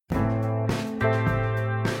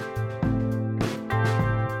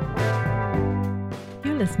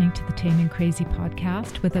listening to the Taming Crazy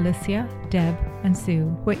podcast with Alicia, Deb, and Sue,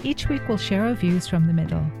 where each week we'll share our views from the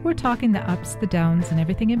middle. We're talking the ups, the downs, and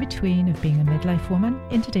everything in between of being a midlife woman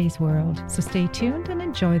in today's world. So stay tuned and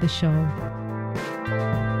enjoy the show.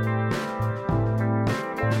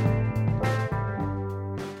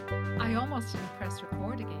 I almost didn't press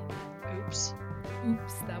record again. Oops.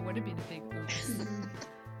 Oops, that would have been a big oops.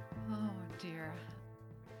 Oh dear.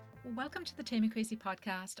 Well, welcome to the Taming Crazy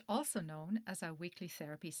podcast, also known as our weekly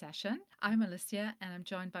therapy session. I'm Alicia and I'm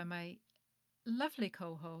joined by my lovely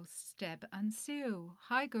co-hosts, Deb and Sue.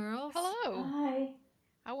 Hi, girls. Hello. Hi.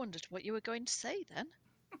 I wondered what you were going to say then.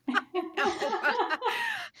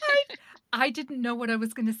 I didn't know what I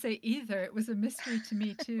was going to say either. It was a mystery to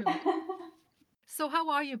me too. So how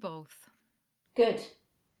are you both? Good.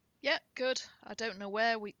 Yeah, good. I don't know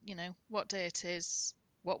where what day it is,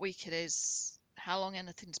 what week it is, how long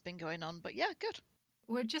anything's been going on, but yeah, good.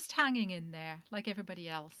 We're just hanging in there like everybody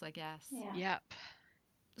else, I guess. Yeah. Yep.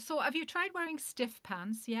 So have you tried wearing stiff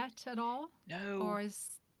pants yet at all? No. Or is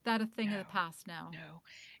that a thing of No. the past now? No.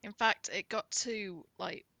 In fact, it got to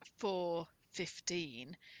like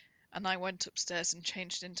 4:15 and I went upstairs and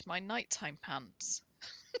changed into my nighttime pants.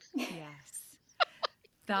 Yes.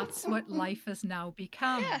 That's what life has now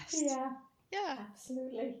become. Yes. Yeah, Yeah,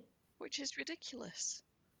 absolutely. which is ridiculous.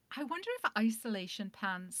 I wonder if isolation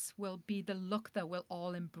pants will be the look that we'll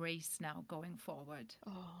all embrace now going forward.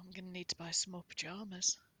 Oh, I'm going to need to buy some more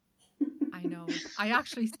pajamas. I know. I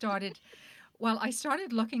actually started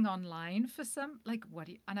looking online for some,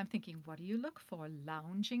 and I'm thinking, what do you look for?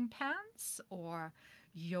 Lounging pants or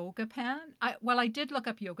yoga pants? I did look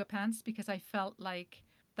up yoga pants because I felt like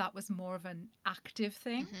that was more of an active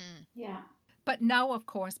thing. Mhm. Yeah. But now, of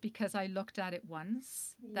course, because I looked at it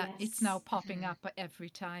once, that it's Yes. now popping up every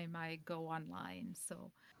time I go online.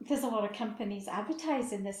 So There's a lot of companies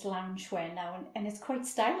advertising this loungewear now, and it's quite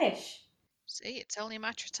stylish. See, it's only a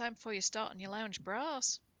matter of time before you start on your lounge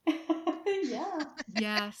bras. Yeah.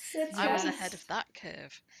 yes, That's I was right. ahead of that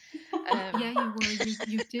curve. Yeah, you were.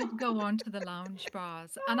 You did go on to the lounge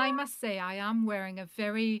bras, and I must say, I am wearing a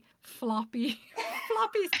very floppy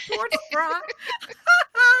sports bra.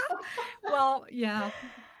 Well, yeah,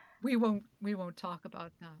 we won't talk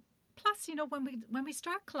about that. Plus, when we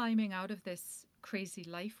start climbing out of this crazy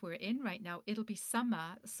life we're in right now, it'll be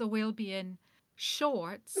summer, so we'll be in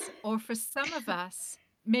shorts, or for some of us,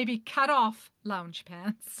 maybe cut off lounge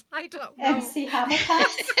pants. I don't know. MC Hammer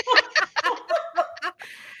pants.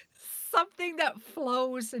 Something that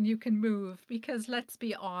flows and you can move, because let's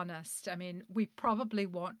be honest, I mean, we probably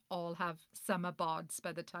won't all have summer bods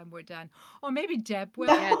by the time we're done. Or maybe Deb will.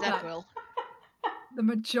 Yeah, Deb but will. The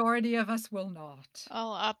majority of us will not.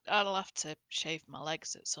 I'll have to shave my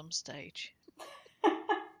legs at some stage.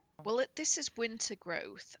 Well, this is winter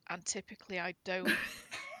growth, and typically I don't.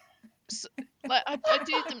 I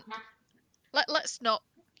do them. Let's not,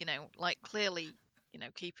 clearly,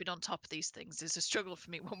 keeping on top of these things is a struggle for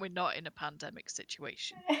me when we're not in a pandemic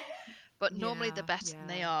situation. But normally the better than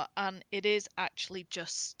they are, and it is actually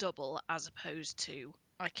just stubble as opposed to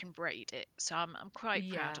I can braid it. So I'm quite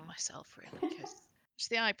proud of myself, really, because it's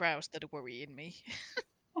the eyebrows that are worrying me.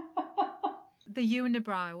 The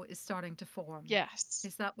unibrow is starting to form. Yes.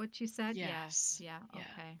 Is that what you said? Yes. Yeah. Yeah.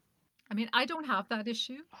 Okay. I mean, I don't have that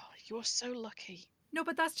issue. Oh, you're so lucky. No,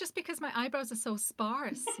 but that's just because my eyebrows are so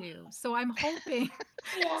sparse, Sue. So I'm hoping.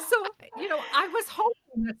 Yeah. So, I was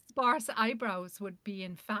hoping that sparse eyebrows would be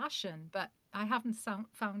in fashion, but I haven't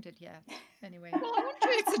found it yet. Anyway, Well, I wonder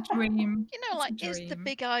if it's a dream. is the dream.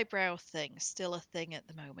 big eyebrow thing still a thing at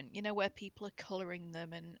the moment? Where people are colouring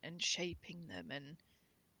them and shaping them and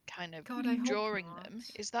kind of God, I hope drawing not. them.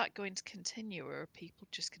 Is that going to continue, or are people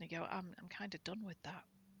just going to go, I'm kind of done with that?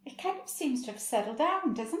 It kind of seems to have settled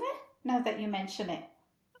down, doesn't it? Now that you mention it.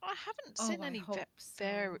 I haven't Oh, seen I any hope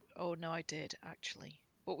so. Oh, no, I did, actually.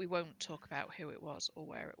 But we won't talk about who it was or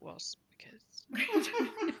where it was, because...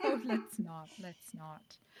 No, let's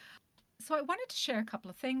not. So I wanted to share a couple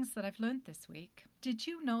of things that I've learned this week. Did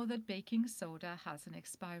you know that baking soda has an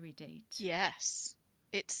expiry date? Yes,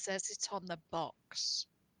 it says it on the box.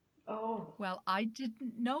 Oh. Well, I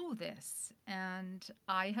didn't know this, and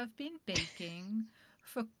I have been baking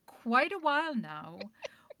for quite a while now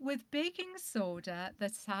with baking soda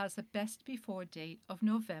that has a best before date of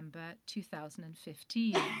November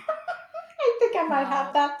 2015. I think I might Wow.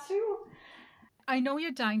 have that too. I know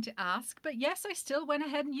you're dying to ask, but yes, I still went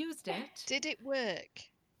ahead and used it. Did it work?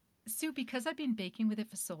 Sue, because I've been baking with it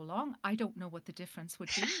for so long, I don't know what the difference would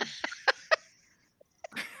be.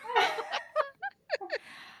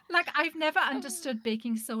 I've never understood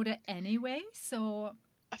baking soda anyway, so...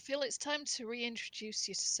 I feel it's time to reintroduce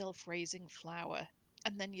you to self-raising flour.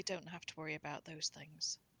 And then you don't have to worry about those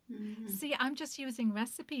things. See, I'm just using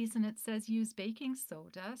recipes and it says use baking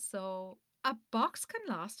soda. So a box can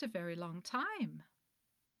last a very long time.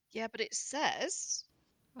 Yeah, but it says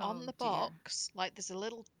on the box, like there's a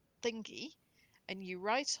little thingy, and you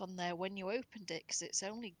write on there when you opened it, because it's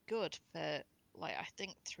only good for, like, I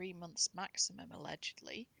think 3 months maximum,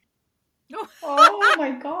 allegedly. Oh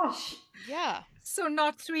my gosh. Yeah. So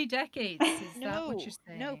not 3 decades, is that what you're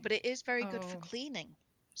saying? No, but it is very good for cleaning.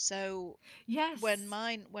 So yes, when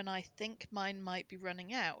I think mine might be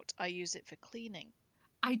running out, I use it for cleaning.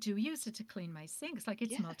 I do use it to clean my sinks. Like,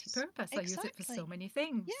 it's multi-purpose. Exactly. I use it for so many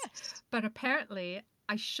things. Yes. But apparently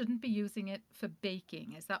I shouldn't be using it for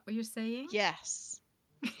baking. Is that what you're saying? Yes.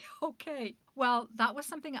 Okay. Well, that was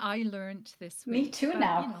something I learned this week. Me too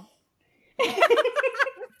now.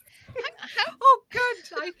 Oh,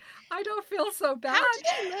 good. I don't feel so bad. How did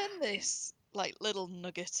you learn this, like, little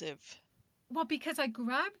nugget of... Well, because I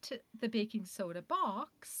grabbed the baking soda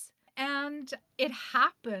box and it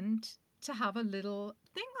happened to have a little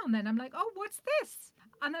thing on there. And I'm like, oh, what's this?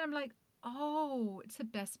 And then I'm like, oh, it's a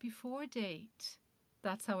best before date.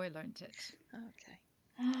 That's how I learned it. Okay.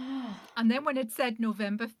 And then when it said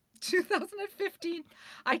November 2015,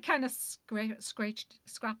 I kind of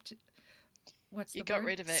scrapped what's you the got word?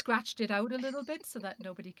 rid of it. Scratched it out a little bit so that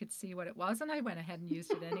nobody could see what it was. And I went ahead and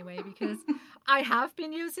used it anyway because I have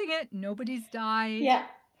been using it. Nobody's died. Yeah.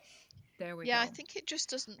 There we go. Yeah, I think it just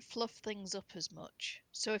doesn't fluff things up as much.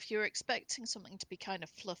 So if you're expecting something to be kind of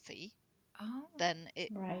fluffy, then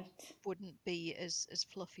it wouldn't be as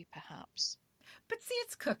fluffy perhaps. But see,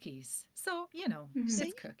 it's cookies. So,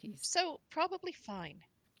 it's cookies. So probably fine.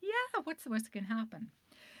 Yeah, what's the worst that can happen?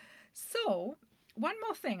 So, one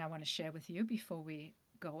more thing I want to share with you before we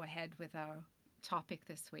go ahead with our topic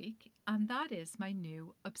this week, and that is my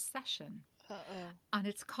new obsession. And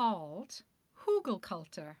it's called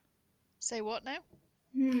Hugelkultur. Say what now?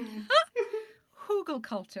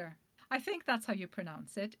 Hugelkultur. I think that's how you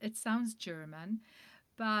pronounce it. It sounds German,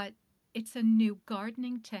 but it's a new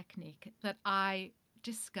gardening technique that I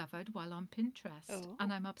discovered while on Pinterest,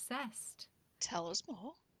 and I'm obsessed. Tell us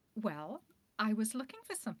more. Well, I was looking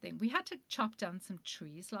for something. We had to chop down some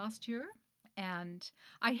trees last year, and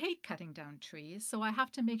I hate cutting down trees, so I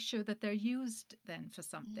have to make sure that they're used then for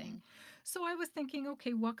something. So I was thinking,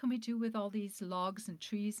 okay, what can we do with all these logs and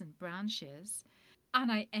trees and branches?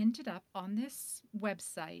 And I ended up on this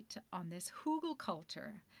website, on this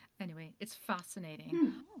Hugelkultur. Anyway, it's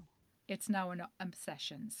fascinating. It's now an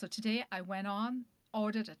obsession. So today I went on,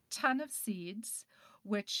 ordered a ton of seeds,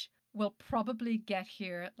 which will probably get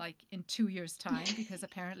here like in 2 years' time because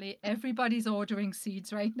apparently everybody's ordering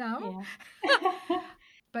seeds right now. Yeah.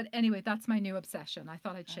 But anyway, that's my new obsession. I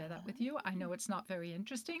thought I'd share that with you. I know it's not very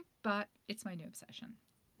interesting, but it's my new obsession.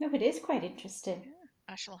 No, it is quite interesting. Yeah,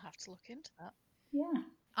 I shall have to look into that. Yeah.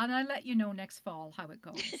 And I'll let you know next fall how it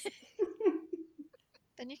goes.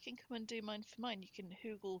 Then you can come and do mine for mine. You can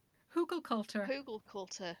Hugelkultur.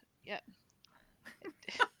 Hugelkultur, yeah.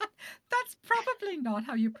 That's probably not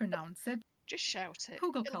how you pronounce it. Just shout it.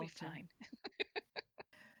 Hugelkultur. It'll be fine.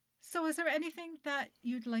 So is there anything that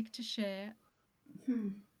you'd like to share?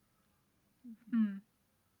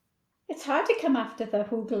 It's hard to come after the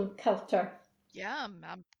Hugelkultur. Yeah,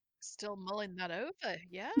 I'm still mulling that over.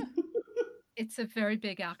 Yeah. It's a very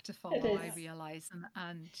big act to follow, I realise,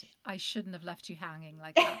 and I shouldn't have left you hanging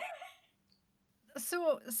like that.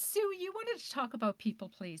 So, Sue, you wanted to talk about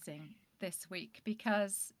people-pleasing this week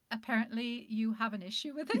because apparently you have an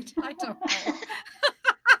issue with it. I don't know.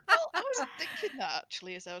 Well, I was thinking that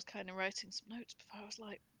actually as I was kind of writing some notes before. I was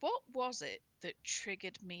like, what was it that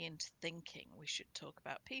triggered me into thinking we should talk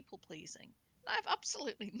about people-pleasing? I have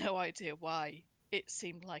absolutely no idea why it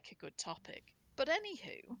seemed like a good topic. But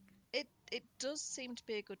anywho, it does seem to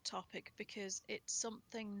be a good topic because it's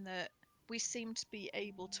something that we seem to be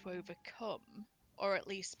able to overcome or at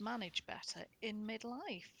least manage better in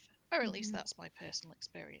midlife. Or at least that's my personal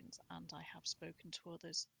experience, and I have spoken to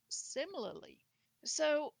others similarly.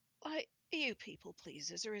 So, like, are you people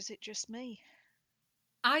pleasers or is it just me?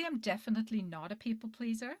 I am definitely not a people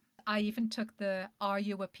pleaser. I even took the Are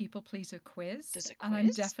You a People Pleaser quiz. There's a quiz? And I'm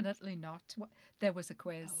definitely not. There was a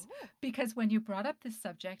quiz. Because when you brought up this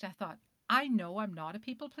subject, I thought, I know I'm not a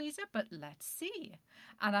people pleaser, but let's see.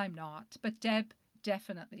 And I'm not. But Deb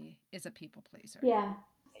definitely is a people pleaser. Yeah.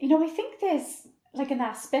 I think there's like an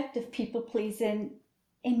aspect of people pleasing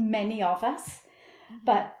in many of us.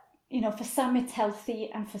 But, for some it's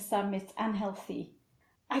healthy and for some it's unhealthy.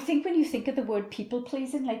 I think when you think of the word people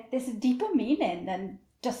pleasing, like there's a deeper meaning than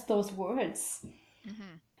just those words.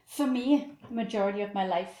 For me, the majority of my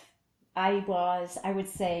life, I would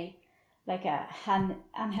say, like a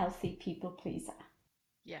unhealthy people pleaser,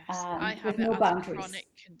 Yes, I with have it no as a boundaries. chronic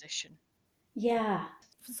condition. Yeah.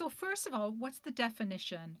 So, first of all, what's the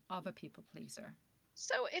definition of a people pleaser?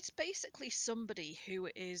 So it's basically somebody who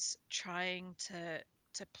is trying to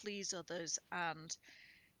please others and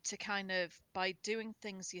to kind of, by doing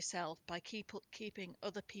things yourself, by keeping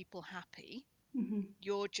other people happy, Hmm.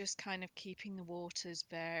 you're just kind of keeping the waters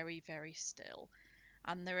very, very still.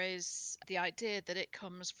 And there is the idea that it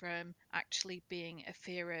comes from actually being a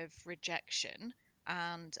fear of rejection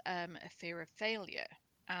and a fear of failure,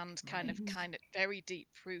 and Right. kind of very deep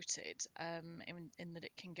rooted, in that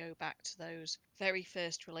it can go back to those very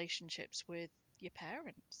first relationships with your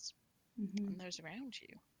parents Hmm. and those around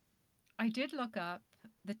you. I did look up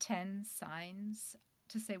the 10 signs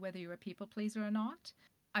to say whether you're a people pleaser or not.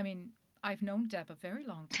 I mean, I've known Deb a very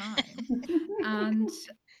long time. And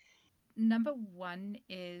number one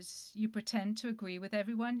is you pretend to agree with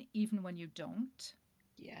everyone, even when you don't.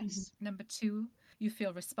 Hmm. Yes. Number two, you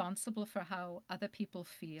feel responsible for how other people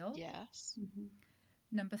feel. Yes. Hmm.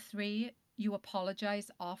 Number three, you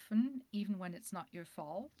apologize often, even when it's not your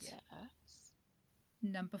fault. Yes.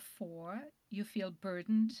 Number four, you feel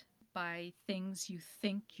burdened by things you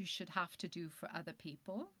think you should have to do for other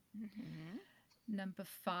people. Hmm. Number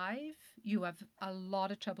five, you have a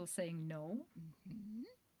lot of trouble saying no. Hmm.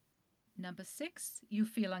 Number six, you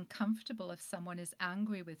feel uncomfortable if someone is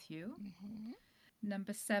angry with you. Hmm.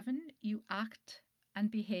 Number seven, you act and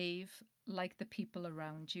behave like the people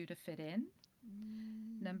around you to fit in.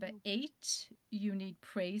 Number Mm. eight, you need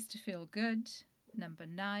praise to feel good. Number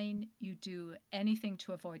nine, you do anything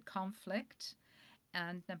to avoid conflict.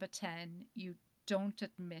 And number 10, you don't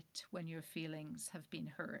admit when your feelings have been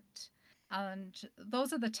hurt. And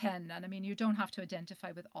those are the 10. And I mean, you don't have to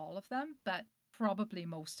identify with all of them, but probably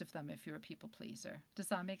most of them if you're a people pleaser. Does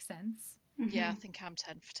that make sense? Yeah, I Hmm. think I'm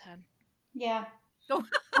 10 for 10. Yeah. Oh,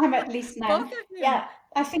 I'm at least both 9. of you. Yeah.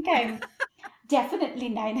 I think I'm definitely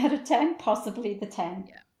 9 out of 10, possibly the 10.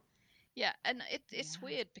 Yeah. Yeah, and it's Yeah.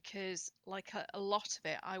 weird because like a lot of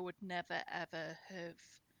it I would never ever have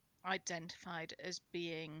identified as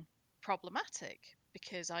being problematic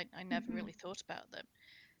because I never Hmm. really thought about them.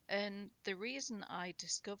 And the reason I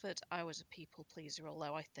discovered I was a people pleaser,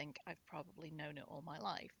 although I think I've probably known it all my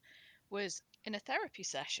life, was in a therapy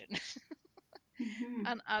session. Hmm.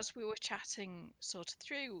 And as we were chatting sort of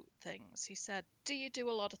through things, he said, "Do you do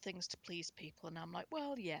a lot of things to please people?" And I'm like,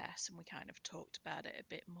 "Well, yes." And we kind of talked about it a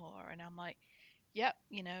bit more. And I'm like, "Yep,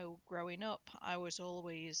 growing up, I was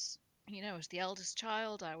always, as the eldest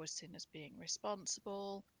child, I was seen as being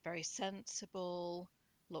responsible, very sensible,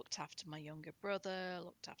 looked after my younger brother,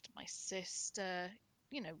 looked after my sister."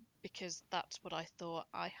 Because that's what I thought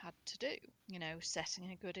I had to do, setting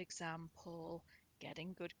a good example,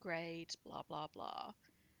 getting good grades, blah, blah, blah.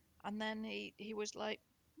 And then he was like,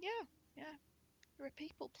 "Yeah, yeah, you're a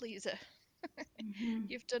people pleaser. Hmm.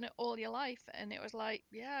 You've done it all your life." And it was like,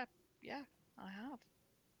 "Yeah, yeah, I have."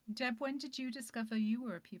 Deb, when did you discover you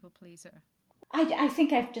were a people pleaser? I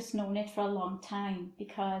think I've just known it for a long time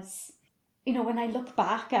because, when I look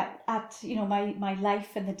back at my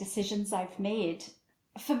life and the decisions I've made,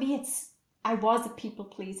 for me, I was a people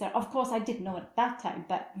pleaser. Of course, I didn't know it at that time,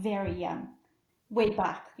 but very way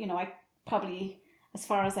back, I probably, as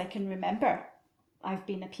far as I can remember, I've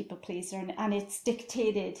been a people pleaser, and it's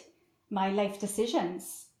dictated my life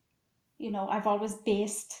decisions. I've always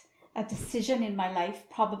based a decision in my life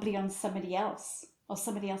probably on somebody else or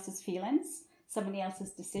somebody else's feelings, somebody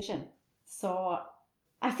else's decision. So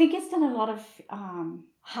I think it's done a lot of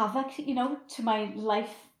havoc, to my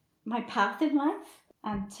life, my path in life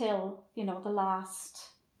until, the last,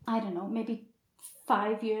 I don't know, maybe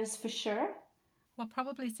 5 years for sure. Well,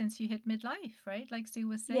 probably since you hit midlife, right? Like Sue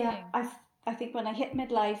was Yeah, saying. I think when I hit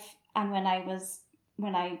midlife and when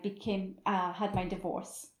I became had my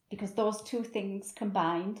divorce, because those two things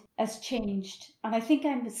combined has changed. And I think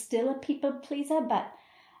I'm still a people pleaser, but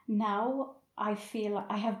now I feel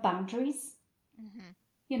I have boundaries, Hmm.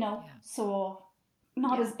 Yeah. so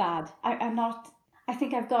not Yeah. as bad. I'm not. I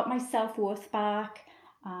think I've got my self worth back,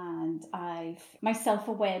 and I've my self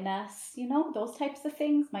awareness. Those types of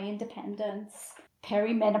things. My independence,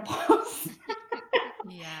 perimenopause.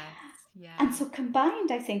 Yes. And Yeah. so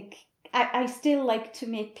combined, I think I still like to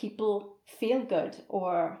make people feel good,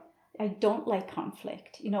 or I don't like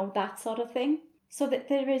conflict, that sort of thing. So that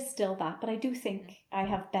there is still that, but I do Hmm. think I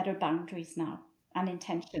have better boundaries now and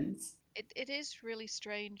intentions. It is really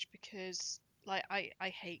strange because, like, I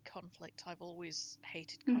hate conflict. I've always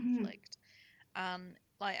hated Hmm. conflict. And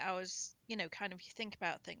like I was, kind of, you think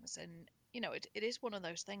about things, and it is one of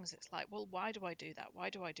those things. It's like, well, why do I do that? Why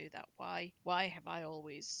do I do that? Why have I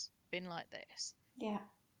always been like this. Yeah.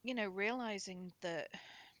 Realizing that,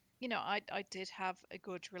 I did have a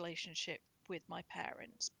good relationship with my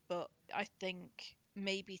parents, but I think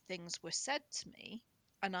maybe things were said to me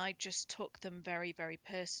and I just took them very, very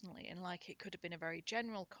personally. And like it could have been a very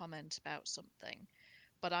general comment about something,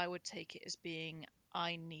 but I would take it as being,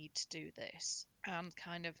 I need to do this. And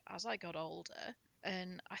kind of as I got older,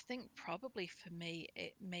 and I think probably for me,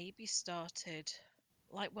 it maybe started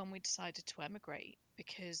like when we decided to emigrate,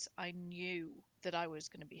 because I knew that I was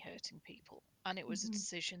going to be hurting people. And it was a Mm-hmm.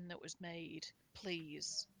 decision that was made,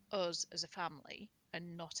 please, us as a family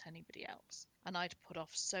and not anybody else. And I'd put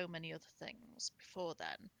off so many other things before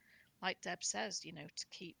then. Like Deb says, to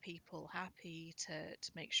keep people happy,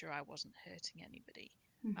 to make sure I wasn't hurting anybody.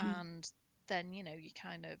 Mm-hmm. And then,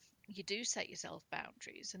 you do set yourself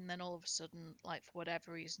boundaries, and then all of a sudden, like for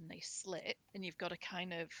whatever reason, they slip, and you've got to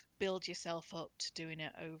kind of build yourself up to doing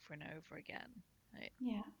it over and over again.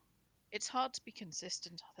 Yeah. It's hard to be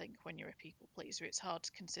consistent, I think, when you're a people pleaser. It's hard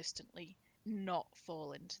to consistently not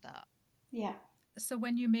fall into that. Yeah. So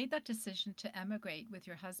when you made that decision to emigrate with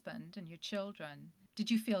your husband and your children,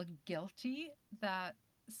 did you feel guilty that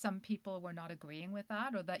some people were not agreeing with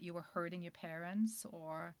that, or that you were hurting your parents,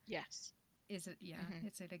 or Yes. is it,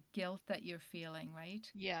 is it a guilt that you're feeling, right?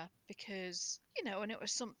 Yeah, because, and it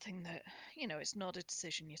was something that, it's not a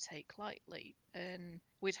decision you take lightly. And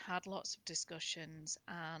we'd had lots of discussions,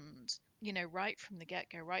 and, right from the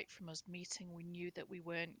get-go, right from us meeting, we knew that we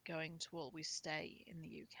weren't going to always stay in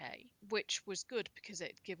the UK, which was good because it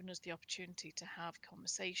had given us the opportunity to have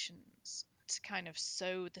conversations, to kind of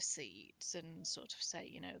sow the seeds and sort of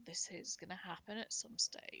say, this is going to happen at some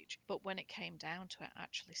stage. But when it came down to it,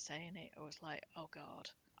 actually saying it, I was like, oh God,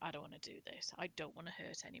 I don't want to do this. I don't want to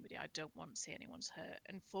hurt anybody. I don't want to see anyone's hurt.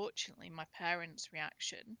 And fortunately, my parents'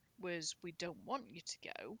 reaction was, we don't want you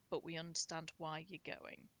to go, but we understand why you're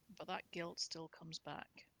going. But that guilt still comes back.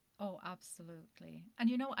 Oh, absolutely.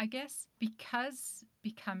 And I guess because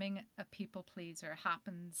becoming a people pleaser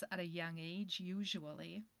happens at a young age,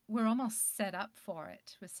 usually, we're almost set up for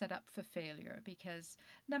it. We're set up for failure because,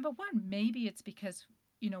 number one, maybe it's because,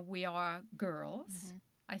 we are girls. Mm-hmm.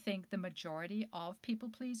 I think the majority of people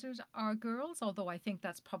pleasers are girls, although I think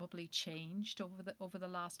that's probably changed over the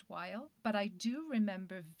last while. But I do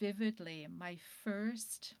remember vividly my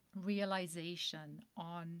first realization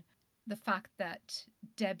on the fact that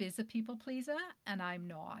Deb is a people pleaser and I'm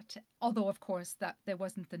not. Although, of course, that there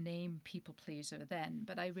wasn't the name people pleaser then.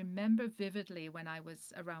 But I remember vividly when I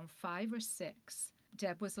was around 5 or 6,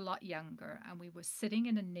 Deb was a lot younger, and we were sitting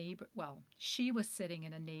in she was sitting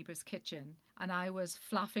in a neighbor's kitchen, and I was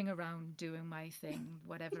fluffing around doing my thing,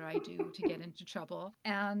 whatever I do to get into trouble.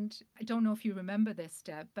 And I don't know if you remember this,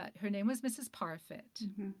 Deb, but her name was Mrs. Parfit.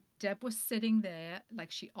 Mm-hmm. Deb was sitting there like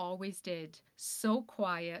she always did, so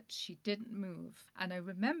quiet, she didn't move. And I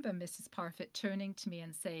remember Mrs. Parfit turning to me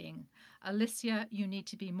and saying, Alicia, you need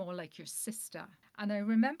to be more like your sister. And I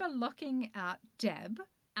remember looking at Deb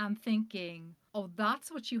and thinking, oh, that's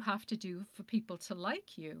what you have to do for people to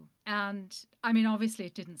like you. And I mean, obviously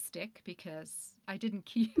it didn't stick because I didn't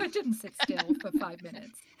sit still for 5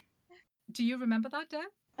 minutes. Do you remember that, Deb?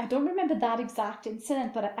 I don't remember that exact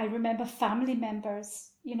incident, but I remember family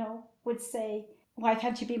members, would say, why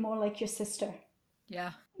can't you be more like your sister?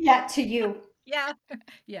 Yeah. Yeah, to you. Yeah.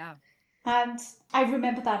 Yeah. And I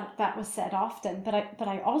remember that was said often, but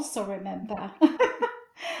I also remember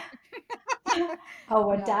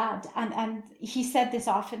our dad, and he said this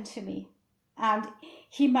often to me, and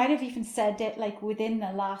he might have even said it like within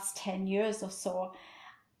the last 10 years or so,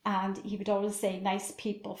 and he would always say, nice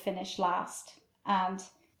people finish last. And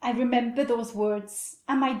I remember those words,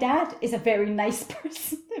 and my dad is a very nice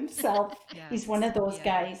person himself. Yes. He's one of those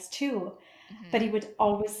guys too, but he would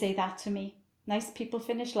always say that to me. Nice people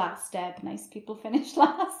finish last, Deb. Nice people finish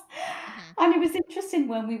last. And it was interesting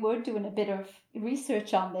when we were doing a bit of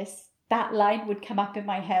research on this, that line would come up in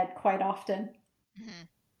my head quite often.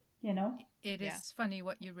 It is funny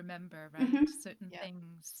what you remember, right? Certain things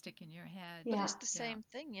stick in your head. But it's the same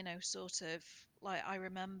thing, sort of like I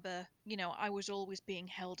remember, I was always being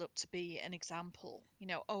held up to be an example.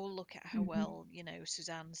 Oh, look at how well,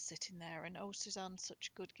 Suzanne's sitting there, and oh, Suzanne's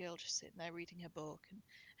such a good girl just sitting there reading her book. And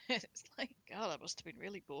it's like, God, that must have been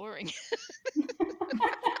really boring.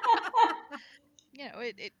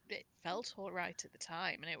 It felt all right at the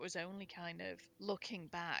time, and it was only kind of looking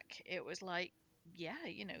back, it was like, yeah,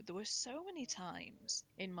 there were so many times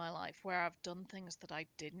in my life where I've done things that I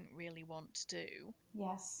didn't really want to do.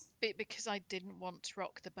 Yes. Because I didn't want to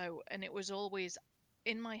rock the boat, and it was always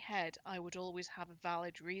in my head, I would always have a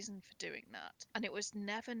valid reason for doing that, and it was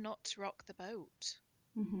never not to rock the boat.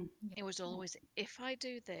 Mm-hmm. It was always, if I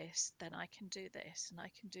do this, then I can do this, and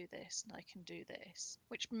I can do this, and I can do this,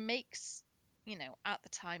 which makes, at the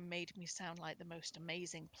time made me sound like the most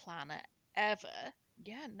amazing planner ever.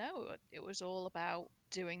 Yeah, no, it was all about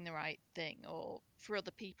doing the right thing. Or for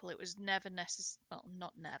other people, it was never necessary. Well,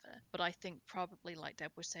 not never, but I think probably, like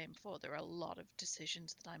Deb was saying before, there are a lot of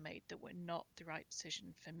decisions that I made that were not the right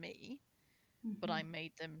decision for me, but Mm-hmm. I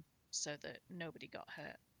made them so that nobody got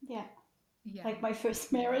hurt. Yeah. Yeah. Like my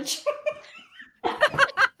first marriage.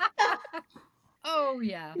 Oh,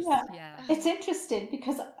 yes. Yeah. Yeah. It's interesting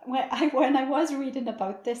because when I was reading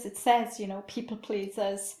about this, it says, people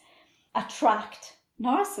pleasers attract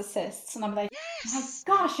narcissists. And I'm like, my Yes.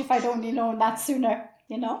 gosh, if I'd only known that sooner,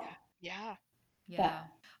 Yeah. Yeah.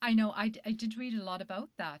 I know. I did read a lot about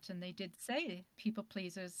that, and they did say people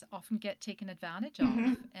pleasers often get taken advantage of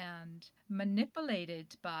Mm-hmm. and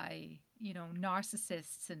manipulated by,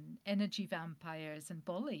 narcissists and energy vampires and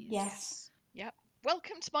bullies. Yes. Yep.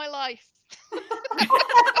 Welcome to my life.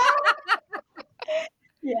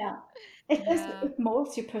 Yeah. It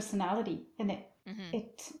molds your personality, and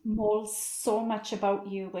it molds so much about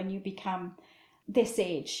you when you become this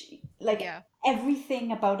age. Like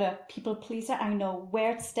everything about a people pleaser, I know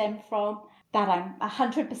where it stemmed from, that I'm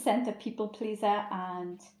 100% a people pleaser,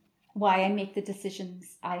 and why I make the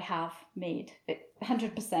decisions I have made.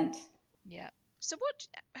 100%. Yeah. So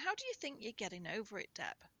how do you think you're getting over it,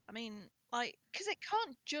 Deb? I mean, because it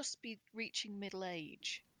can't just be reaching middle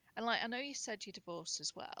age. And I know you said you're divorced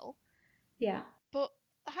as well. Yeah. But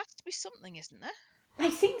there has to be something, isn't there?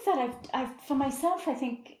 I think that I've for myself, I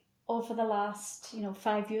think over the last,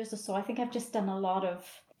 5 years or so, I think I've just done a lot of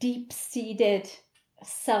deep-seated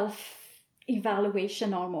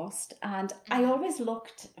self-evaluation almost. And I always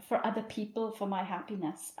looked for other people for my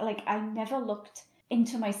happiness. Like I never looked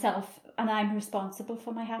into myself and I'm responsible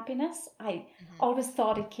for my happiness. I always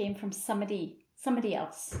thought it came from somebody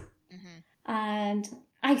else. And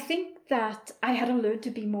I think that I had to learn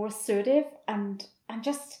to be more assertive and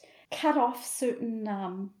just cut off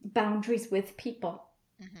certain boundaries with people,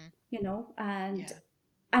 and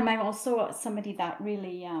I'm also somebody that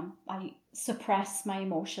really I suppress my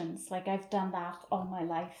emotions. Like I've done that all my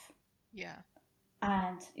life. Yeah.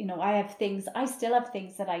 And I still have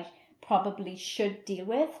things that I probably should deal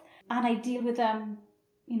with, and I deal with them,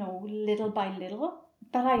 little by little.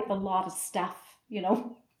 But I have a lot of stuff,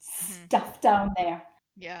 stuff down there.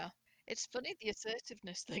 Yeah. It's funny, the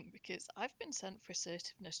assertiveness thing, because I've been sent for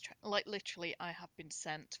assertiveness training. Like, literally, I have been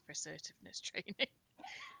sent for assertiveness training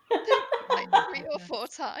like 3 or 4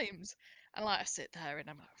 times. And I sit there and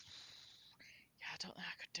I'm like, yeah, I don't think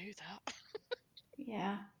I could do that.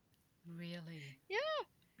 Yeah. Really? Yeah.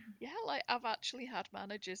 Yeah, like I've actually had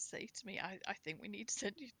managers say to me, I think we need to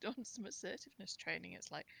send you on some assertiveness training.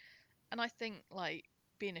 It's like, and I think like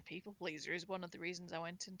being a people pleaser is one of the reasons I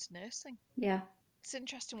went into nursing. Yeah. It's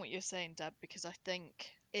interesting what you're saying, Deb, because I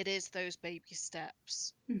think it is those baby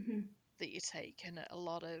steps that you take. And a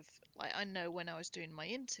lot of, like, I know when I was doing my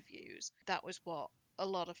interviews, that was what a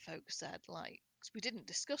lot of folks said. Like, 'cause we didn't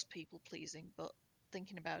discuss people pleasing, but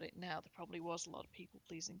thinking about it now, there probably was a lot of people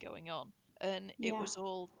pleasing going on. And it was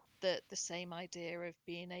all the same idea of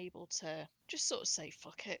being able to just sort of say,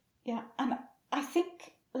 fuck it. Yeah. And I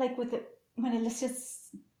think, like, when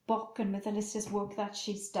Alicia's book and with Alicia's work that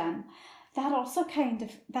she's done, that also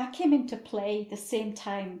that came into play the same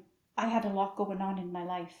time I had a lot going on in my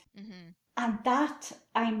life. And that,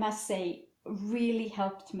 I must say, really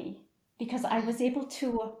helped me because I was able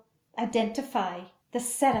to identify the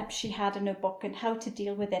setup she had in her book and how to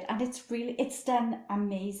deal with it. And it's done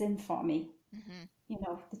amazing for me.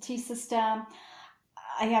 The T system,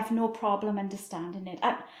 I have no problem understanding it.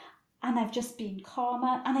 And I've just been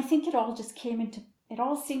calmer. And I think it all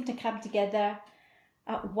seemed to come together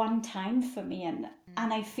at one time for me. And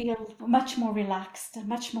I feel much more relaxed and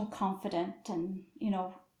much more confident and,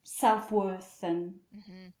 self-worth and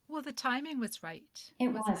well, the timing was right. It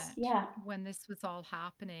was, yeah. When this was all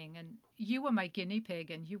happening, and you were my guinea pig,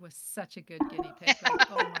 and you were such a good guinea pig. Like,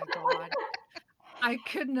 oh my God, I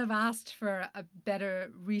couldn't have asked for a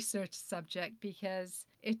better research subject because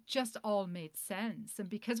it just all made sense, and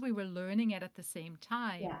because we were learning it at the same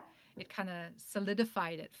time, it kind of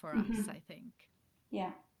solidified it for us, I think.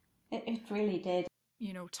 Yeah, it really did.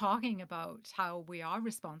 Talking about how we are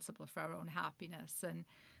responsible for our own happiness and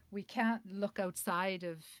we can't look outside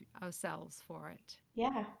of ourselves for it.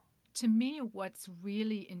 Yeah. To me, what's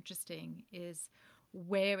really interesting is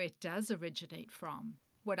where it does originate from.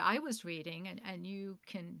 What I was reading, and you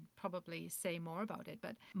can probably say more about it,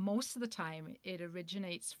 but most of the time it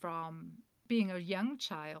originates from being a young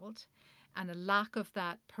child and a lack of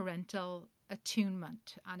that parental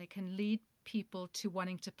attunement, and it can lead people to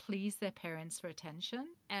wanting to please their parents for attention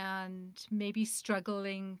and maybe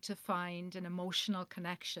struggling to find an emotional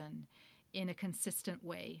connection in a consistent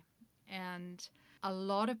way. And a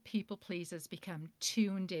lot of people pleasers become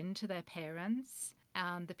tuned into their parents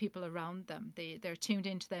and the people around them. They're tuned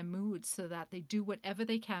into their moods so that they do whatever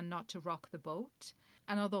they can not to rock the boat.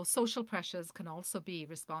 And although social pressures can also be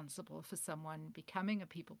responsible for someone becoming a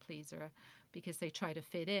people pleaser because they try to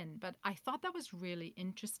fit in. But I thought that was really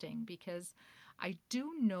interesting because I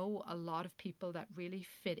do know a lot of people that really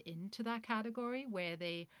fit into that category where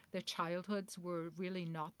their childhoods were really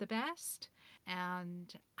not the best,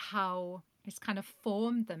 and how it's kind of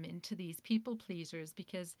formed them into these people pleasers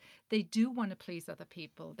because they do want to please other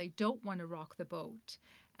people. They don't want to rock the boat,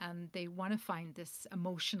 and they want to find this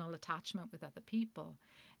emotional attachment with other people.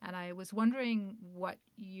 And I was wondering what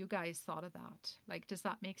you guys thought of that. Like, does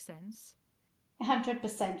that make sense?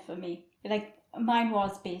 100% for me. Like, mine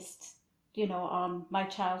was based, on my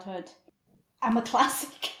childhood. I'm a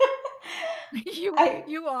classic. You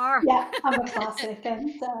are. Yeah, I'm a classic. And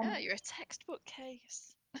yeah, you're a textbook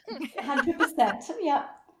case. 100%. Yeah.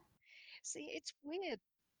 See, it's weird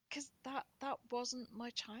because that wasn't my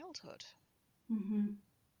childhood. Mm-hmm.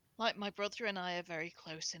 Like, my brother and I are very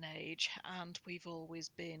close in age, and we've always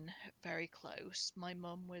been very close. My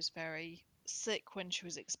mum was very sick when she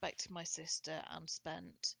was expecting my sister and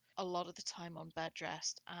spent a lot of the time on bed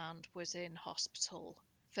rest and was in hospital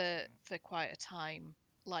for quite a time,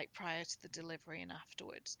 like prior to the delivery and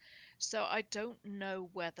afterwards. So I don't know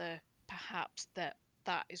whether perhaps that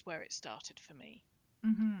is where it started for me.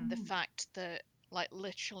 Mm-hmm. The fact that, like,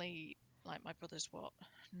 literally, like, my brother's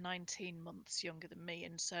 19 months younger than me,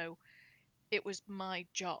 and so it was my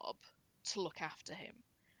job to look after him.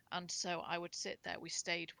 And so I would sit there. We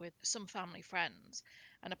stayed with some family friends,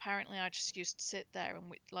 and apparently I just used to sit there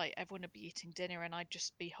and like everyone would be eating dinner, and I'd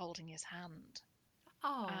just be holding his hand.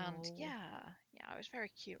 Oh. And yeah, I was very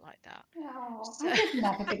cute like that. Oh, I didn't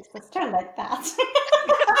have a big sister like that.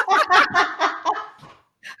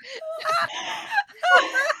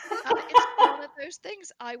 And it's one of those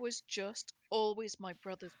things. I was just always my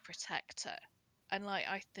brother's protector. And like,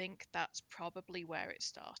 I think that's probably where it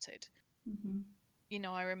started. Mm-hmm.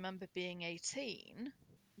 I remember being 18.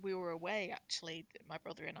 We were away, actually, my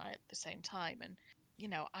brother and I, at the same time. And,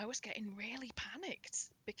 I was getting really panicked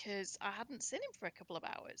because I hadn't seen him for a couple of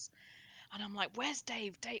hours. And I'm like, where's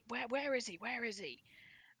Dave? Dave, where is he? Where is he?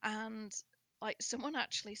 And like, someone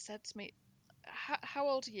actually said to me, how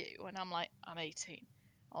old are you? And I'm like, I'm 18.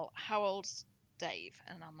 Oh, how old's Dave?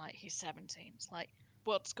 And I'm like, he's 17. It's like,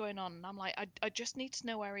 what's going on? And I'm like, I just need to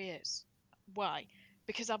know where he is. Why?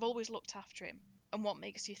 Because I've always looked after him. And what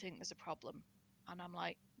makes you think there's a problem? And I'm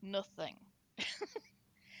like, nothing.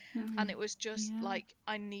 Mm-hmm. And it was just like,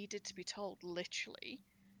 I needed to be told, literally,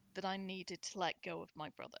 that I needed to let go of my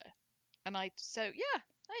brother. And so yeah,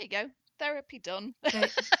 there you go. Therapy done.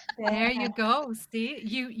 There you go. See,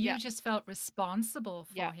 you just felt responsible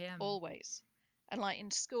for him. Always. And like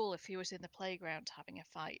in school, if he was in the playground having a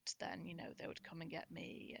fight, then they would come and get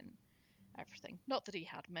me and everything. Not that he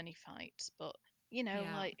had many fights, but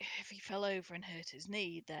like if he fell over and hurt his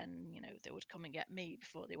knee, then they would come and get me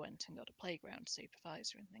before they went and got a playground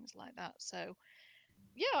supervisor and things like that. So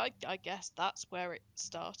yeah, I guess that's where it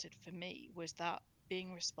started for me, was that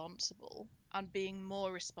being responsible and being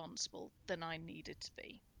more responsible than I needed to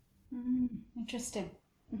be. Interesting.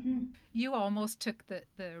 Mm-hmm. You almost took the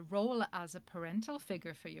role as a parental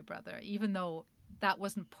figure for your brother, even though that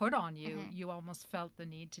wasn't put on you. Mm-hmm. You almost felt the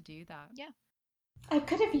need to do that. Yeah. I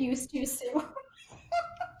could have used you, Sue.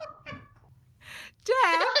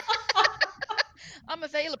 Deb! I'm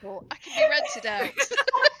available. I can be rented out.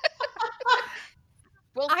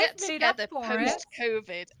 We'll get together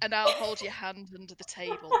post-COVID and I'll hold your hand under the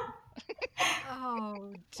table.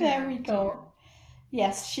 Oh, there we go.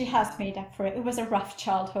 Yes, she has made up for it. It was a rough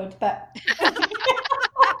childhood, but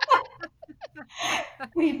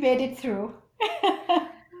we made it through.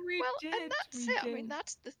 And that's it. I mean,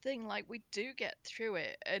 that's the thing. Like, we do get through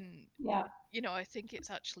it. And, I think it's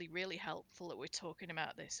actually really helpful that we're talking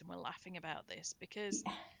about this and we're laughing about this because,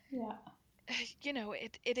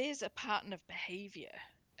 it is a pattern of behavior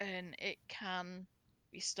and it can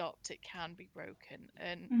be stopped. It can be broken.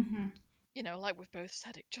 And, like we've both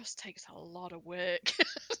said, it just takes a lot of work.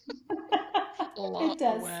 A lot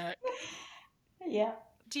of work. Yeah.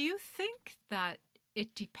 Do you think that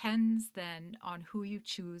it depends then on who you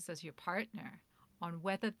choose as your partner, on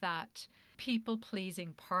whether that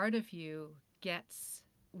people-pleasing part of you gets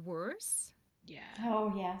worse? Yeah.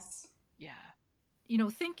 Oh, yes. Yeah.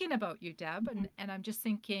 Thinking about you, Deb, and I'm just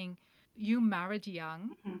thinking, you married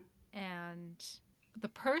young. Mm-hmm. and the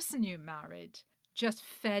person you married just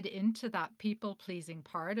fed into that people pleasing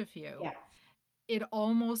part of you, Yeah. it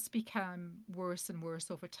almost became worse and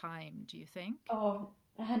worse over time, do you think? Oh,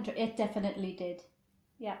 100. It definitely did.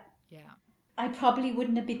 Yeah. Yeah. I probably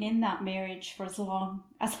wouldn't have been in that marriage for as long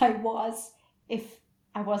as I was if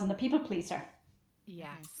I wasn't a people pleaser,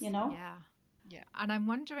 Yes. you know? Yeah. Yeah. And I'm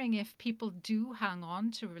wondering if people do hang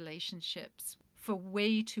on to relationships for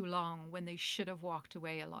way too long when they should have walked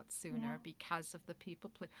away a lot Yeah. sooner because of the people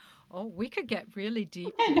play. Oh, we could get really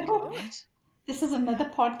deep I here, know. This is another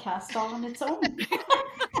podcast all on its own.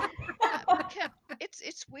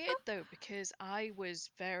 It's weird though because I was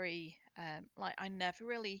very like I never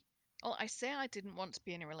really. Well, I say I didn't want to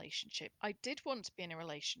be in a relationship. I did want to be in a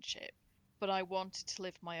relationship, but I wanted to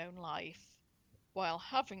live my own life while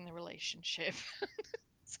having the relationship.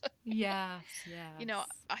 So, Yes, you know, yes.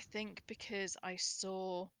 I think because I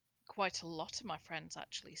saw quite a lot of my friends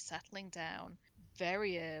actually settling down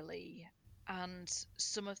very early, and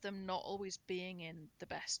some of them not always being in the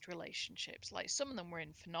best relationships. Like some of them were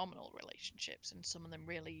in phenomenal relationships, and some of them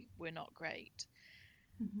really were not great.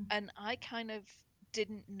 Mhm. And I kind of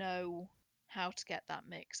didn't know how to get that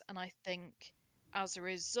mix. And I think as a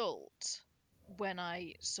result, when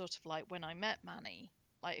I sort of like when I met Manny,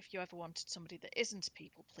 like if you ever wanted somebody that isn't a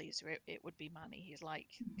people pleaser, it would be Manny. He's like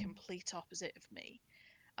Mhm. complete opposite of me.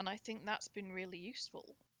 And I think that's been really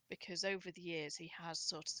useful because over the years he has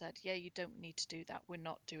sort of said, yeah, you don't need to do that. We're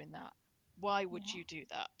not doing that. Why would Yeah. you do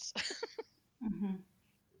that? Mhm.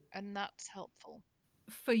 And that's helpful.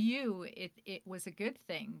 For you, it was a good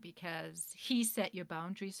thing because he set your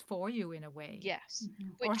boundaries for you in a way, Yes.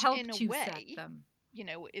 Mhm. or Which in a helped you set way, them.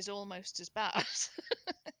 is almost as bad.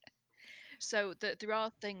 So that there are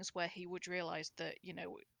things where he would realize that,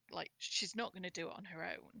 like she's not going to do it on her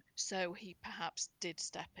own. So he perhaps did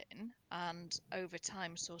step in, and over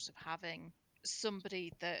time, sort of having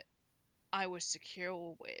somebody that I was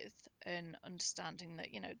secure with and understanding that,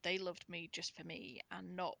 they loved me just for me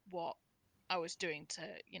and not what I was doing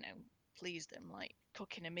to, please them. Like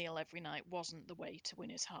cooking a meal every night wasn't the way to win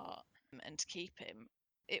his heart and to keep him.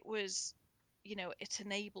 It was, it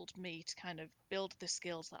enabled me to kind of build the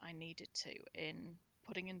skills that I needed to in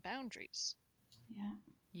putting in boundaries. Yeah.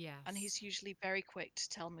 And Yes. he's usually very quick to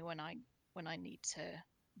tell me when I need to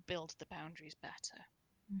build the boundaries better.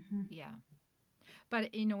 Mhm. Yeah.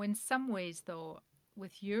 But, in some ways, though,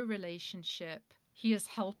 with your relationship, he is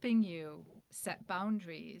helping you set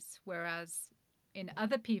boundaries. Whereas in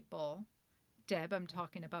other people, Deb, I'm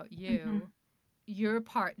talking about Mhm. you, your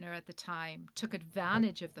partner at the time took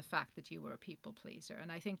advantage of the fact that you were a people pleaser. And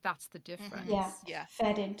I think that's the Hmm. Yeah. difference. Yeah.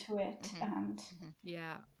 Fed into it, Hmm. and Hmm.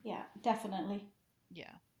 Yeah. yeah, definitely.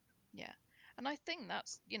 Yeah. Yeah. And I think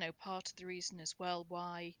that's, part of the reason as well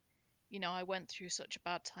why, I went through such a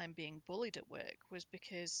bad time being bullied at work was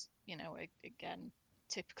because, again,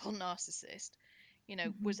 typical narcissist,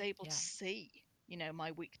 Mhm. was able to Yeah. see,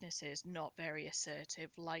 my weaknesses, not very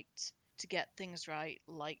assertive, liked to get things right,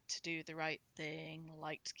 liked to do the right thing,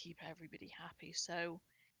 liked to keep everybody happy. So,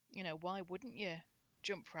 why wouldn't you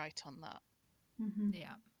jump right on that? Mhm.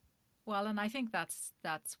 Yeah. Well, and I think that's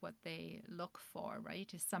what they look for,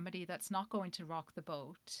 right? Is somebody that's not going to rock the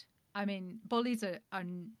boat. I mean, bullies are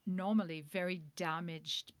normally very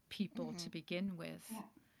damaged people Hmm. to begin with. Yeah.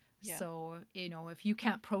 Yeah. So, if you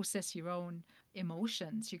can't process your own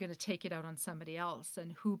emotions, you're going to take it out on somebody else.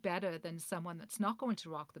 And who better than someone that's not going to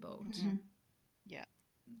rock the boat? Hmm. Mhm. Yeah.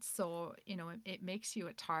 So, it makes you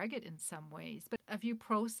a target in some ways. But have you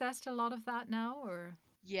processed a lot of that now, or?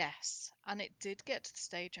 Yes, and it did get to the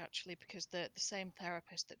stage actually because the same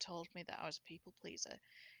therapist that told me that I was a people pleaser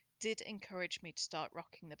did encourage me to start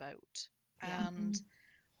rocking the boat. Yeah. And Mhm.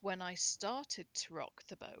 when I started to rock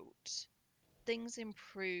the boat, things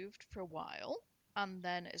improved for a while. And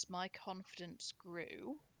then as my confidence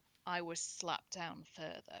grew, I was slapped down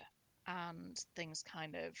further and things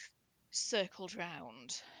kind of circled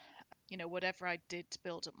round. Whatever I did to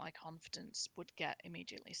build up my confidence would get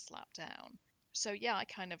immediately slapped down. So, yeah, I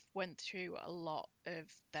kind of went through a lot of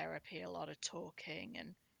therapy, a lot of talking,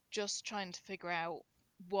 and just trying to figure out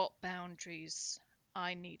what boundaries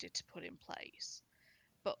I needed to put in place.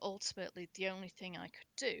 But ultimately, the only thing I could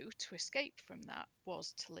do to escape from that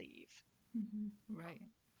was to leave. Mhm. Right.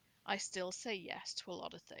 I still say yes to a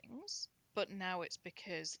lot of things, but now it's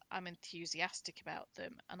because I'm enthusiastic about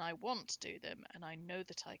them and I want to do them and I know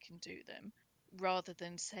that I can do them, rather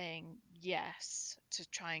than saying yes to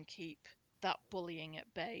try and keep that bullying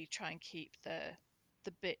at bay, try and keep the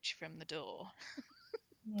bitch from the door.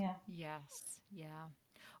 Yeah. Yes. Yeah.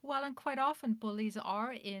 Well, and quite often bullies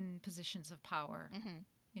are in positions of power. Hmm.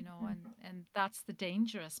 you know, and that's the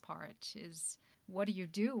dangerous part is what do you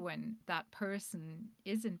do when that person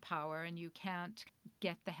is in power and you can't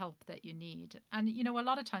get the help that you need? And, you know, a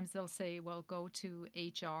lot of times they'll say, well, go to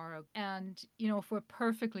HR. And, you know, if we're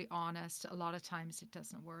perfectly honest, a lot of times it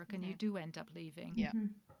doesn't work and you do end up leaving. Yeah.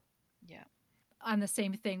 Yeah. And the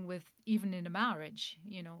same thing with even in a marriage,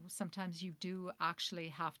 you know, sometimes you do actually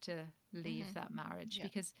have to leave that marriage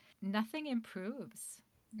because nothing improves.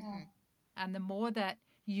 And the more that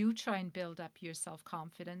you try and build up your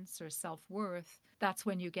self-confidence or self-worth, that's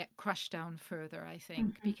when you get crushed down further, I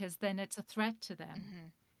think, because then it's a threat to them.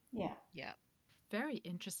 Yeah. Yeah. Very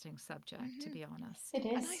interesting subject, to be honest. It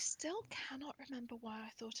is. And I still cannot remember why I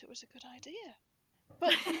thought it was a good idea.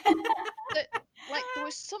 But like there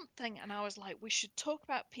was something and I was like, we should talk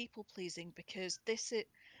about people pleasing because this is,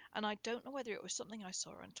 and I don't know whether it was something I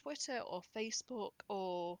saw on Twitter or Facebook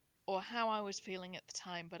or how I was feeling at the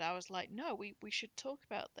time, but I was like, no, we should talk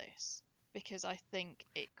about this because I think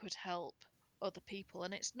it could help other people.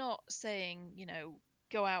 And it's not saying, you know,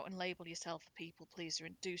 go out and label yourself a people pleaser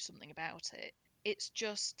and do something about it. It's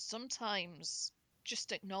just sometimes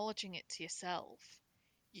just acknowledging it to yourself.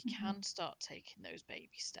 You can start taking those baby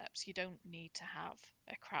steps. You don't need to have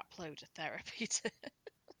a crap load of therapy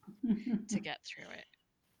to get through it.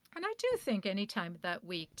 And I do think anytime that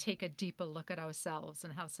we take a deeper look at ourselves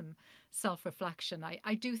and have some self-reflection,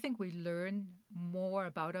 I do think we learn more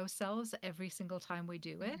about ourselves every single time we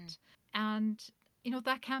do it. And, you know,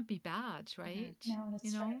 that can't be bad, right? No,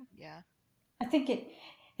 that's right. Yeah. I think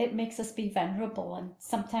it makes us be vulnerable, and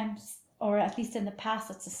sometimes, or at least in the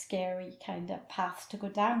past, it's a scary kind of path to go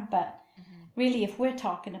down. But really, if we're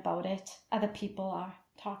talking about it, other people are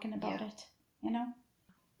talking about it, you know?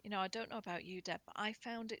 You know, I don't know about you, Deb, but I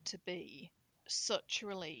found it to be such a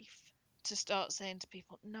relief to start saying to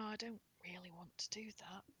people, no, I don't really want to do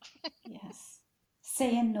that. Yes.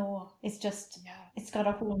 Saying no is just, it's got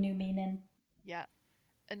a whole new meaning. Yeah.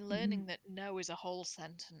 And learning that no is a whole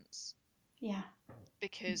sentence. Yeah.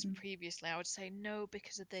 Because previously I would say no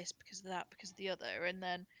because of this, because of that, because of the other. And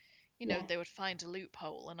then, you know, they would find a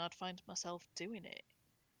loophole and I'd find myself doing it.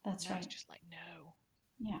 That's and right. I was just like, no.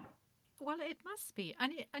 Yeah. Well, it must be.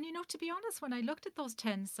 And you know, to be honest, when I looked at those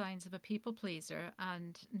 10 signs of a people pleaser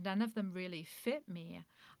and none of them really fit me,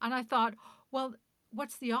 and I thought, well,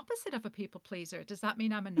 what's the opposite of a people pleaser? Does that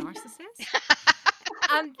mean I'm a narcissist?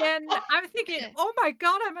 And then I'm thinking, oh my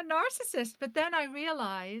God, I'm a narcissist. But then I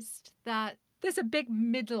realized that there's a big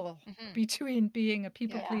middle between being a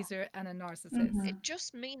people pleaser and a narcissist. It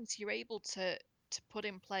just means you're able to put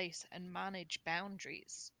in place and manage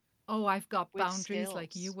boundaries. Oh, I've got boundaries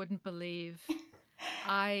like you wouldn't believe.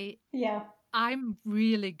 Yeah. I'm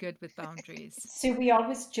really good with boundaries. So we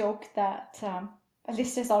always joke that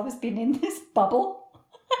Alicia's always been in this bubble.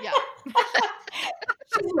 Yeah.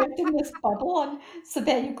 She's lived in this bubble, and so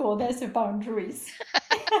there you go, there's her boundaries.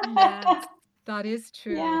 Yes, that is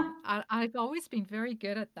true. Yeah. I've always been very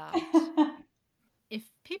good at that. If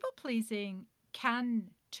people pleasing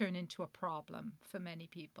can turn into a problem for many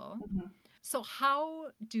people, so how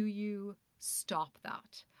do you stop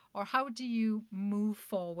that? Or how do you move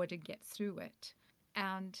forward and get through it?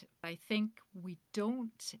 And I think we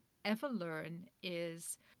don't ever learn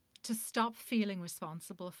is to stop feeling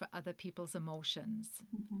responsible for other people's emotions.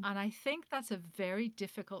 And I think that's a very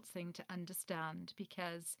difficult thing to understand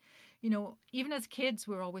because, you know, even as kids,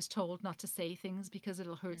 we're always told not to say things because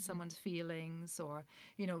it'll hurt someone's feelings or,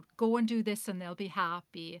 you know, go and do this and they'll be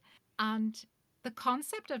happy. And the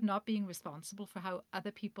concept of not being responsible for how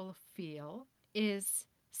other people feel is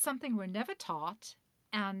something we're never taught.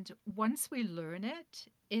 And once we learn it,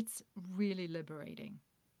 it's really liberating.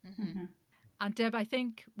 And Deb, I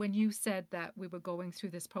think when you said that we were going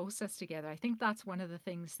through this process together, I think that's one of the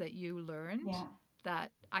things that you learned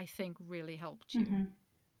that I think really helped you.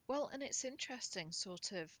 Well, and it's interesting,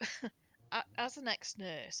 sort of, as an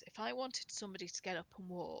ex-nurse, if I wanted somebody to get up and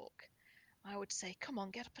walk, I would say, come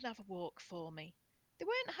on, get up and have a walk for me. They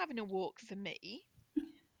weren't having a walk for me,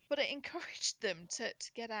 but it encouraged them to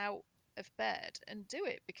get out of bed and do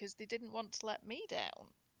it because they didn't want to let me down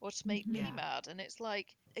or to make me mad. And it's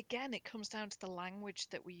like, again, it comes down to the language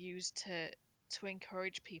that we use to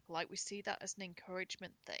encourage people. Like we see that as an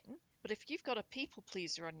encouragement thing. But if you've got a people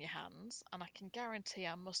pleaser on your hands, and I can guarantee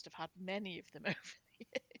I must have had many of them over the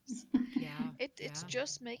years, it's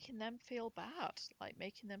just making them feel bad, like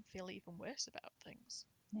making them feel even worse about things.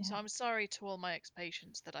 So I'm sorry to all my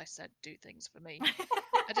ex-patients that I said do things for me.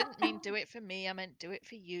 I didn't mean do it for me, I meant do it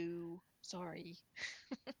for you. Sorry.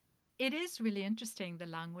 It is really interesting, the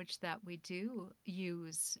language that we do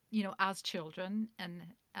use, you know, as children and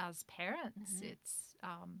as parents.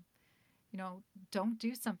 don't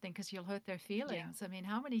do something because you'll hurt their feelings. Yeah. I mean,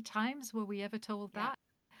 how many times were we ever told that?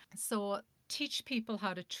 So teach people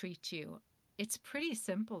how to treat you. It's pretty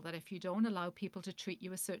simple that if you don't allow people to treat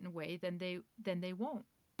you a certain way, then they won't.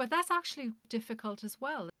 But that's actually difficult as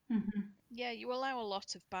well. Mm-hmm. Yeah, you allow a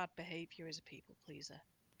lot of bad behavior as a people pleaser.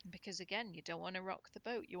 Because again, you don't want to rock the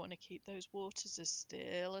boat. You want to keep those waters as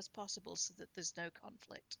still as possible so that there's no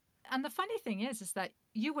conflict. And the funny thing is that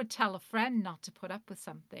you would tell a friend not to put up with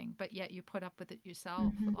something, but yet you put up with it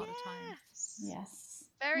yourself a lot of times. Yes.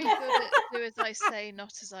 Very good at do as I say,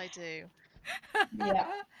 not as I do. Yeah.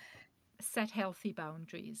 Set healthy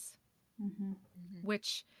boundaries, Mm-hmm.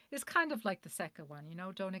 which is kind of like the second one,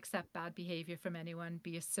 don't accept bad behavior from anyone,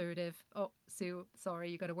 be assertive. Oh, Sue,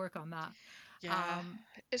 sorry, you got to work on that. Yeah.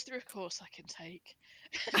 Is there a course I can take?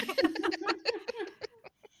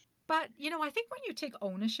 But, I think when you take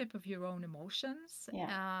ownership of your own emotions,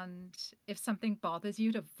 and if something bothers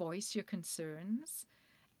you, to voice your concerns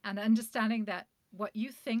and understanding that what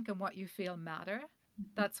you think and what you feel matter,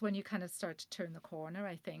 that's when you kind of start to turn the corner,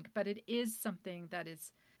 I think. But it is something that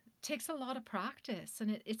takes a lot of practice,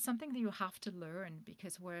 and it's something that you have to learn,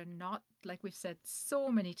 because we're not, like we've said so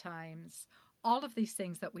many times, all of these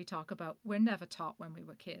things that we talk about, we're never taught when we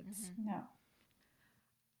were kids. No.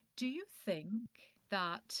 Do you think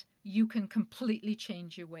that you can completely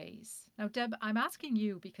change your ways? Now, Deb, I'm asking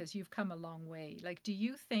you because you've come a long way. Like, do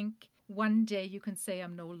you think one day you can say,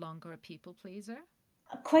 I'm no longer a people pleaser?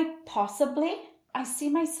 Quite possibly. I see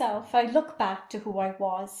myself, I look back to who I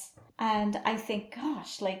was, and I think,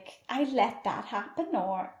 gosh, like, I let that happen,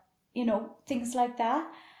 or, things like that.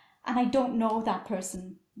 And I don't know that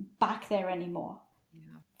person back there anymore.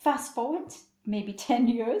 Yeah. Fast forward maybe 10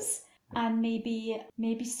 years, and maybe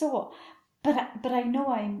so. But I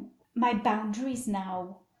know my boundaries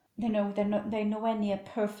now, they're nowhere near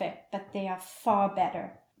perfect, but they are far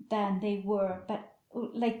better than they were. But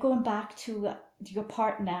like, going back to your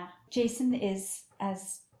partner, Jason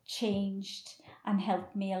has changed and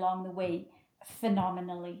helped me along the way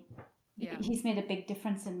phenomenally. Yeah. He's made a big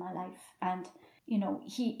difference in my life, and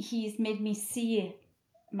he's made me see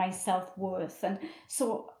my self-worth.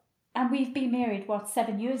 And we've been married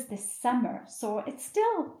 7 years this summer, so it's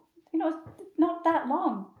still not that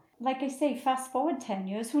long. Like I say, fast forward 10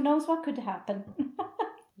 years, who knows what could happen.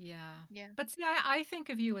 Yeah. But see, I think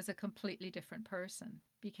of you as a completely different person,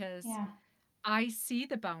 because Yeah. I see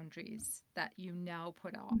the boundaries that you now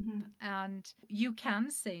put up, and you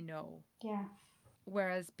can say no. Yeah.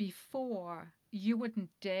 Whereas before, you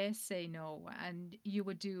wouldn't dare say no, and you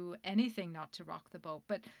would do anything not to rock the boat.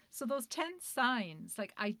 But so those 10 signs,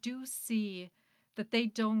 like, I do see that they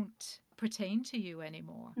don't pertain to you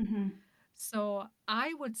anymore. So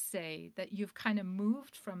I would say that you've kind of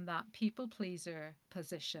moved from that people pleaser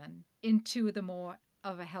position into the more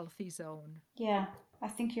of a healthy zone. Yeah, I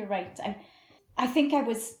think you're right. I think I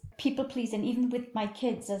was people pleasing even with my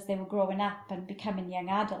kids as they were growing up and becoming young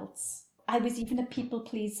adults. I was even a people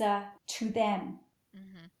pleaser to them.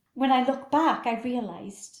 When I look back, I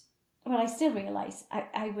realized, well, I still realize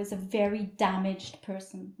I was a very damaged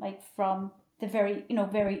person, like from the very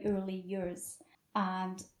early years.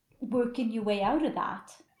 And working your way out of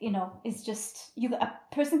that, is just, a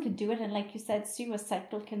person can do it. And like you said, Sue, a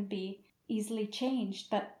cycle can be easily changed.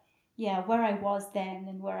 But yeah, where I was then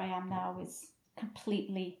and where I am now is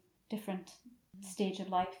completely different stage of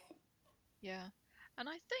life. Yeah. And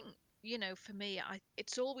I think, for me,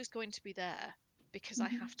 it's always going to be there, because I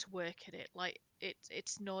have to work at it. Like,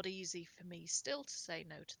 it's not easy for me still to say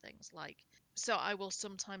no to things. Like, so I will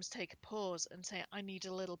sometimes take a pause and say, I need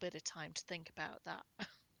a little bit of time to think about that.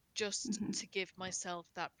 Just to give myself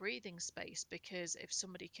that breathing space, because if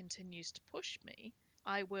somebody continues to push me,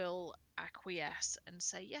 I will acquiesce and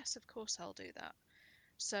say, yes, of course I'll do that.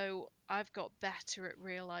 So I've got better at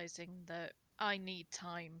realizing that I need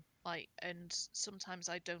time, and sometimes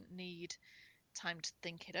I don't need time to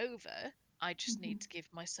think it over. I just need to give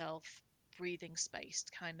myself breathing space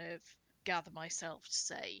to kind of gather myself to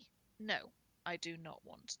say, no, I do not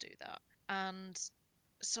want to do that. And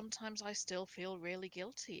sometimes I still feel really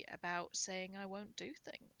guilty about saying I won't do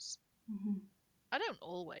things. I don't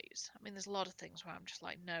always. I mean, there's a lot of things where I'm just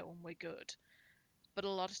like, no, and we're good. But a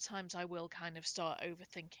lot of times I will kind of start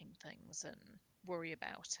overthinking things and worry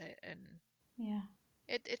about it. And yeah,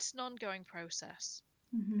 it's an ongoing process,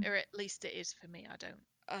 or at least it is for me. I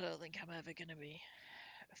don't think I'm ever going to be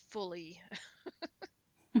fully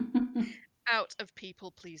out of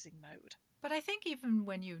people pleasing mode. But I think even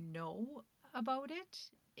when you know about it,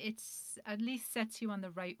 it's at least sets you on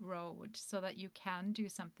the right road so that you can do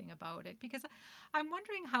something about it. Because I'm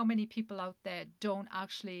wondering how many people out there don't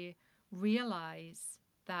actually realize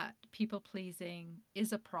that people pleasing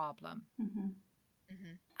is a problem. Mm-hmm.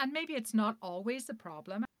 Mm-hmm. And maybe it's not always a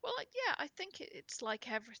problem. Well, yeah, I think it's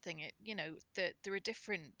like everything. There are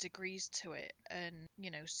different degrees to it, and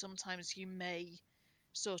sometimes you may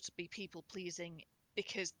sort of be people pleasing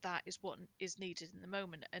because that is what is needed in the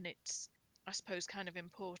moment, and it's, I suppose, kind of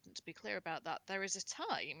important to be clear about that. There is a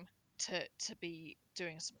time to be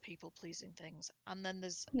doing some people pleasing things, and then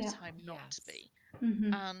there's a time not to be.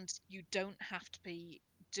 Mm-hmm. And you don't have to be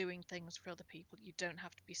doing things for other people. You don't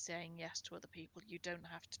have to be saying yes to other people. You don't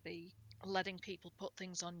have to be letting people put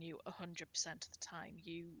things on you 100% of the time.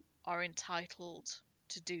 You are entitled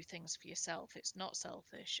to do things for yourself. It's not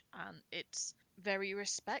selfish, and it's very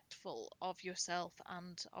respectful of yourself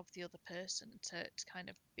and of the other person to kind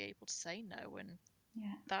of be able to say no, and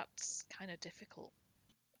that's kind of difficult.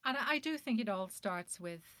 And I do think it all starts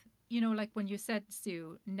with, like when you said,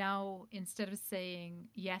 Sue, now instead of saying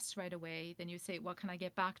yes right away, then you say, well, can I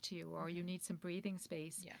get back to you? Or you need some breathing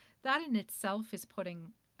space. Yeah. That in itself is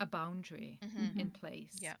putting a boundary in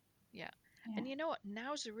place. Yeah. And you know what?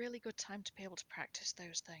 Now's a really good time to be able to practice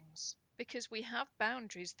those things, because we have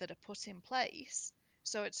boundaries that are put in place.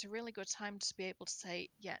 So it's a really good time to be able to say,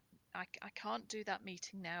 yeah, I can't do that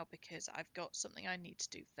meeting now because I've got something I need to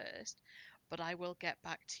do first, but I will get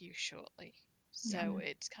back to you shortly. So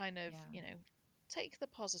it's kind of, take the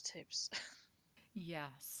positives.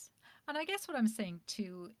 Yes. And I guess what I'm saying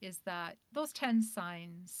too is that those 10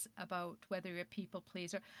 signs about whether you're a people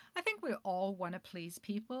pleaser, I think we all want to please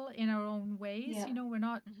people in our own ways. Yeah. We're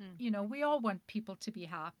not, we all want people to be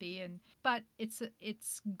happy, but it's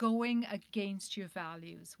going against your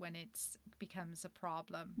values when it becomes a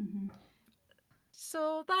problem. Mm-hmm.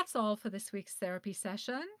 So that's all for this week's therapy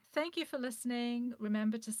session. Thank you for listening.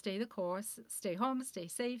 Remember to stay the course, stay home, stay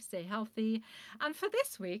safe, stay healthy. And for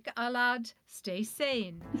this week, I'll add stay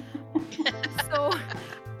sane. So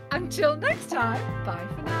until next time, bye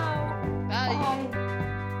for now. Bye.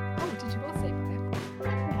 Bye. Oh, did you both say bye?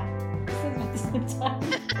 Yeah. Said it at the same time.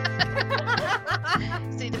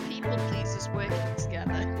 See, the people pleasers working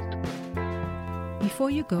together.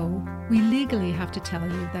 Before you go, we legally have to tell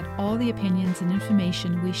you that all the opinions and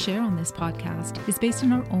information we share on this podcast is based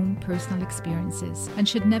on our own personal experiences and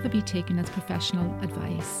should never be taken as professional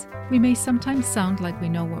advice. We may sometimes sound like we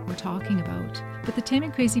know what we're talking about, but the Tame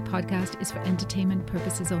and Crazy podcast is for entertainment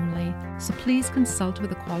purposes only, so please consult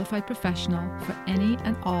with a qualified professional for any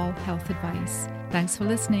and all health advice. Thanks for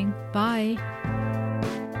listening. Bye.